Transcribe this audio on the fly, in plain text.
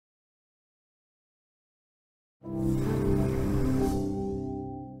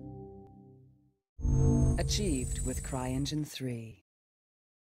Achieved with CryEngine 3.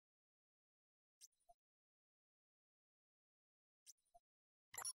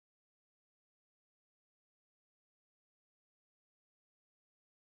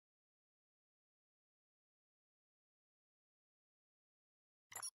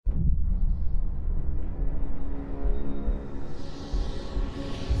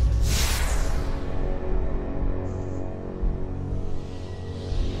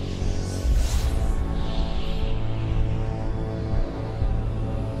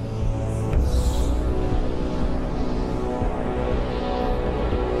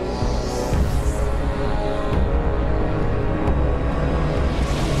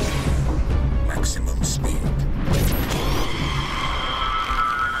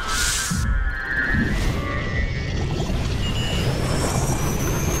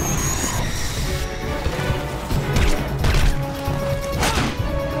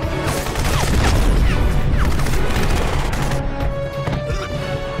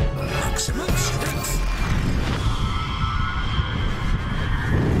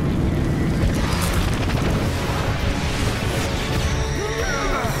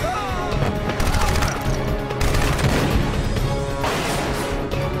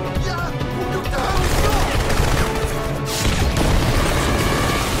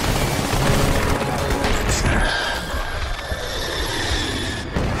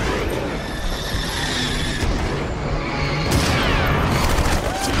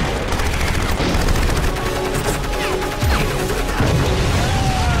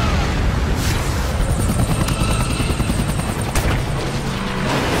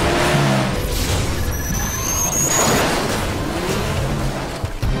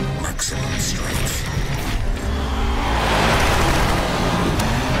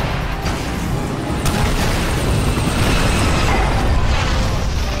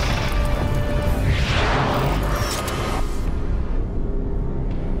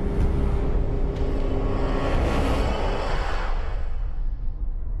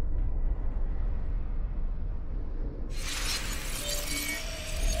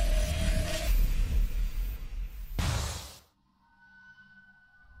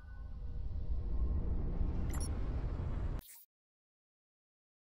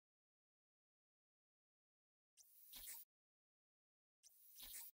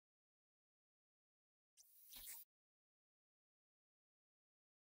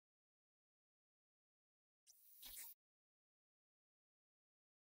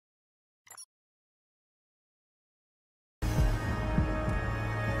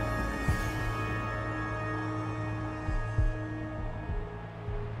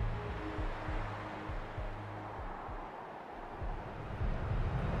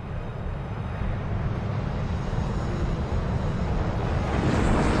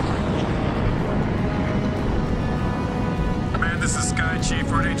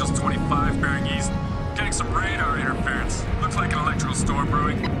 Chief, Red Angels 25, bearing east. Getting some radar interference. Looks like an electrical storm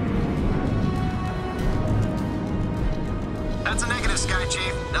brewing. That's a negative, Sky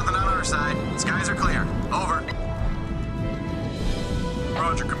Chief. Nothing on our side. Skies are clear. Over.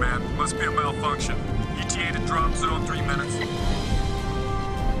 Roger, Command. Must be a malfunction. ETA to drop zone 3 minutes.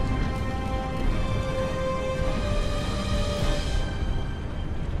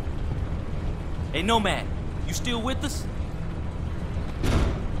 Hey, Nomad, you still with us?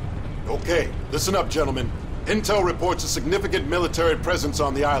 Okay, listen up, gentlemen. Intel reports a significant military presence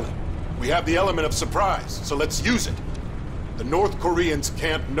on the island. We have the element of surprise, so let's use it. The North Koreans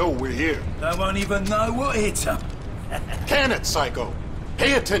can't know we're here. They won't even know what hit them. Can it, Psycho?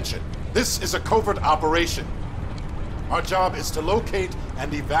 Pay attention. This is a covert operation. Our job is to locate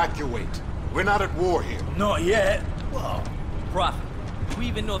and evacuate. We're not at war here. Not yet. Whoa. Prophet, do we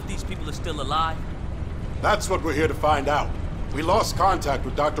even know if these people are still alive? That's what we're here to find out. We lost contact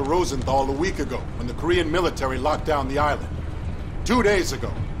with Dr. Rosenthal a week ago when the Korean military locked down the island. 2 days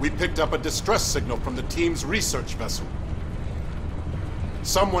ago, we picked up a distress signal from the team's research vessel.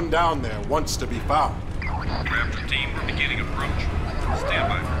 Someone down there wants to be found. Raptor team, we're beginning approach. Stand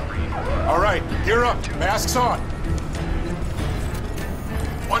by for green. All right, gear up. Masks on.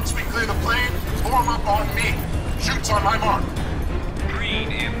 Once we clear the plane, form up on me. Shoots on my mark.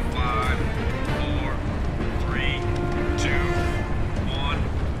 Green in 5, 4, 3, 2, 1.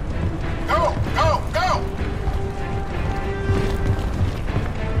 Go! Go! Go!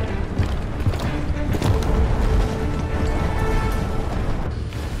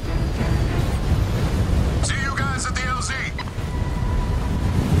 See you guys at the LZ.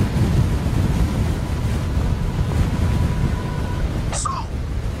 So,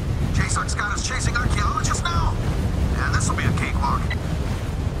 J-Suck's got us chasing archaeologists now? This'll be a cakewalk.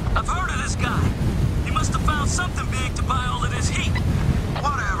 I've heard of this guy. He must have found something big to buy all of this heat.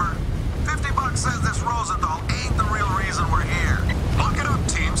 Whatever. $50 says this Rosenthal ain't the real reason we're here. Lock it up,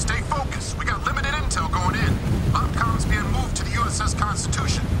 team. Stay focused. We got limited intel going in. Opcom's being moved to the USS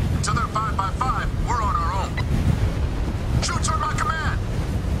Constitution. Until they're 5x5, we're on our own. Shoot toward my command.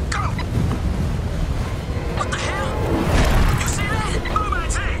 Go! What the hell? You see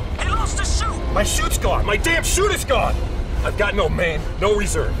that? He lost his chute. My chute's gone! My damn chute is gone! I've got no main, no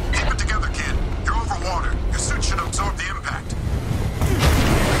reserve. Keep it together, kid. You're over water. Your suit should absorb the impact.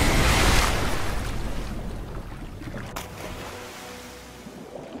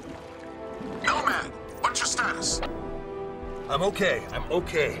 Nomad, what's your status? I'm okay,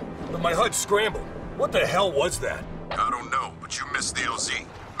 But my HUD's scrambled. What the hell was that? I don't know, but you missed the LZ.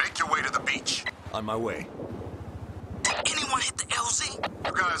 Make your way to the beach. On my way. Did anyone hit the LZ?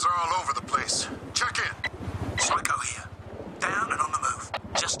 You guys are all over the place. Check in. So I go here. Down and on the move.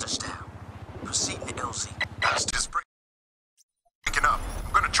 Justice down. Proceeding to LZ. Past is breaking up.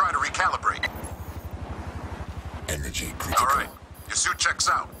 I'm gonna try to recalibrate. Energy critical. All right. Your suit checks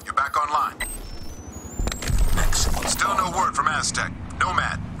out. You're back online. Maximum. Still no word from Aztec.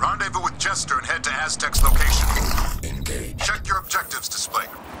 Nomad, rendezvous with Jester and head to Aztec's location. Engage. Check your objectives display.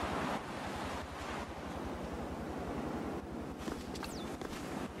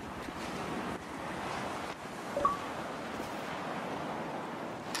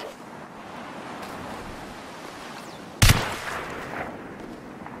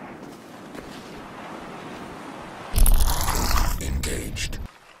 Engaged.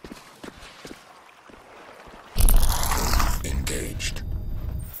 Engaged.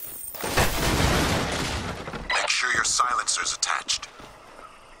 Make sure your silencer's attached.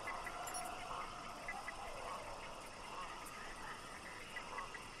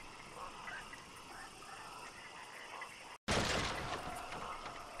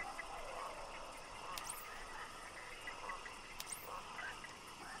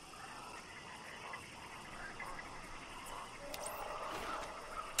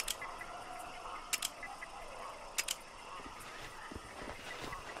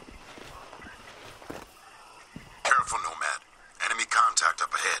 Careful, Nomad. Enemy contact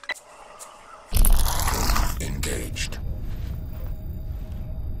up ahead. Engaged.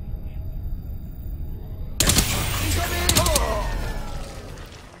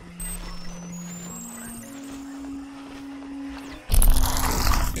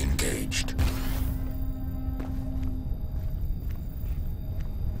 Engaged.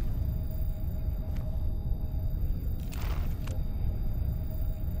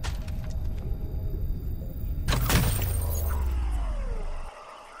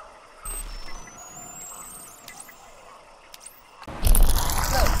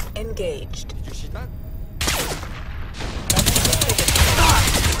 Engaged.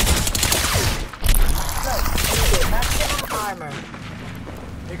 Maximum armor.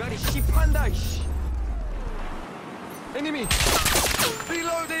 대가리 씹한다 이씨. Enemy.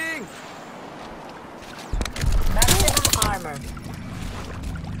 Reloading. Maximum armor.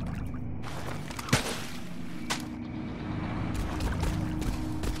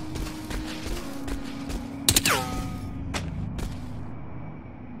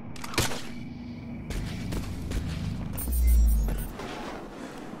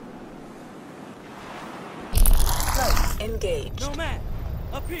 Engaged. No man.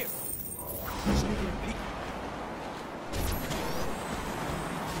 Up here.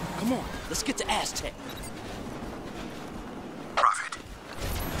 Come on, let's get to Aztec. Prophet,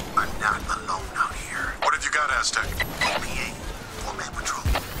 I'm not alone out here. What have you got, Aztec? APA, four-man patrol.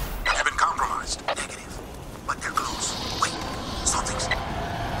 Have you been compromised? Negative. But they're close. Wait, something's...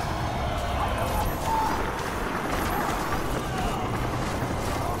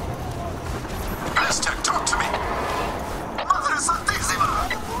 Aztec, talk to me! Madre Santísima!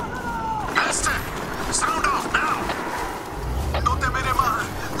 Aztec! Sound off now! No te veré mal!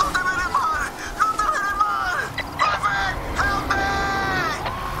 No te veré mal! No te veré mal! Prophet, help me!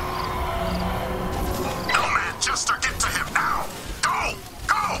 Nomad, Jester, get to him now! Go!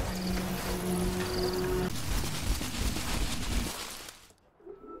 Go!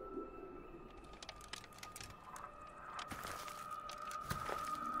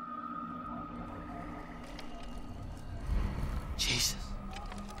 Jesus.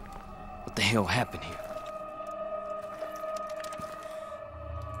 What the hell happened here?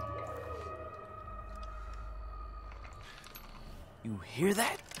 You hear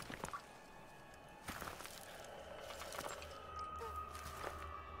that?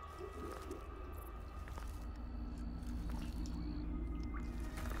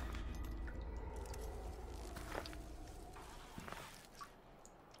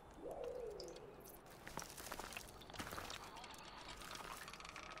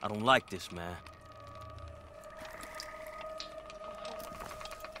 I don't like this, man.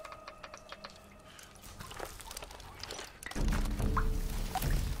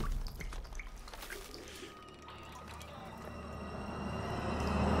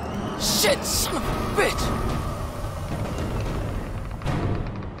 Shit, son of a bitch!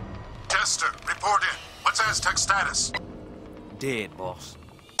 Tester, report in. What's Aztec status? Dead, boss.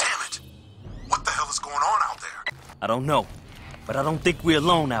 Damn it! What the hell is going on out there? I don't know, but I don't think we're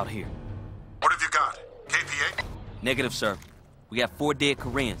alone out here. What have you got? KPA? Negative, sir. We got 4 dead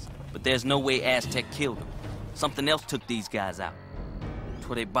Koreans, but there's no way Aztec killed them. Something else took these guys out.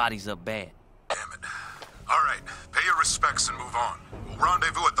 Tore their bodies up bad. Damn it. All right, pay your respects and move on. We'll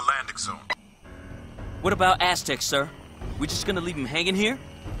rendezvous at the landing zone. What about Aztec, sir? We just gonna leave him hanging here?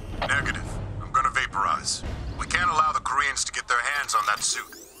 Negative. I'm gonna vaporize. We can't allow the Koreans to get their hands on that suit.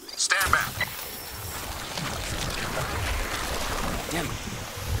 Stand back. Damn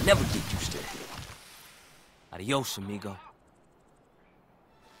it. Never get used to it. Adios, amigo.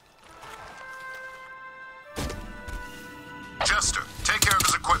 Jester, take care of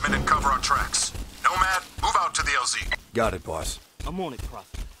his equipment and cover our tracks. Nomad, move out to the LZ. Got it, boss. I'm on it,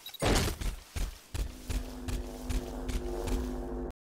 Prophet.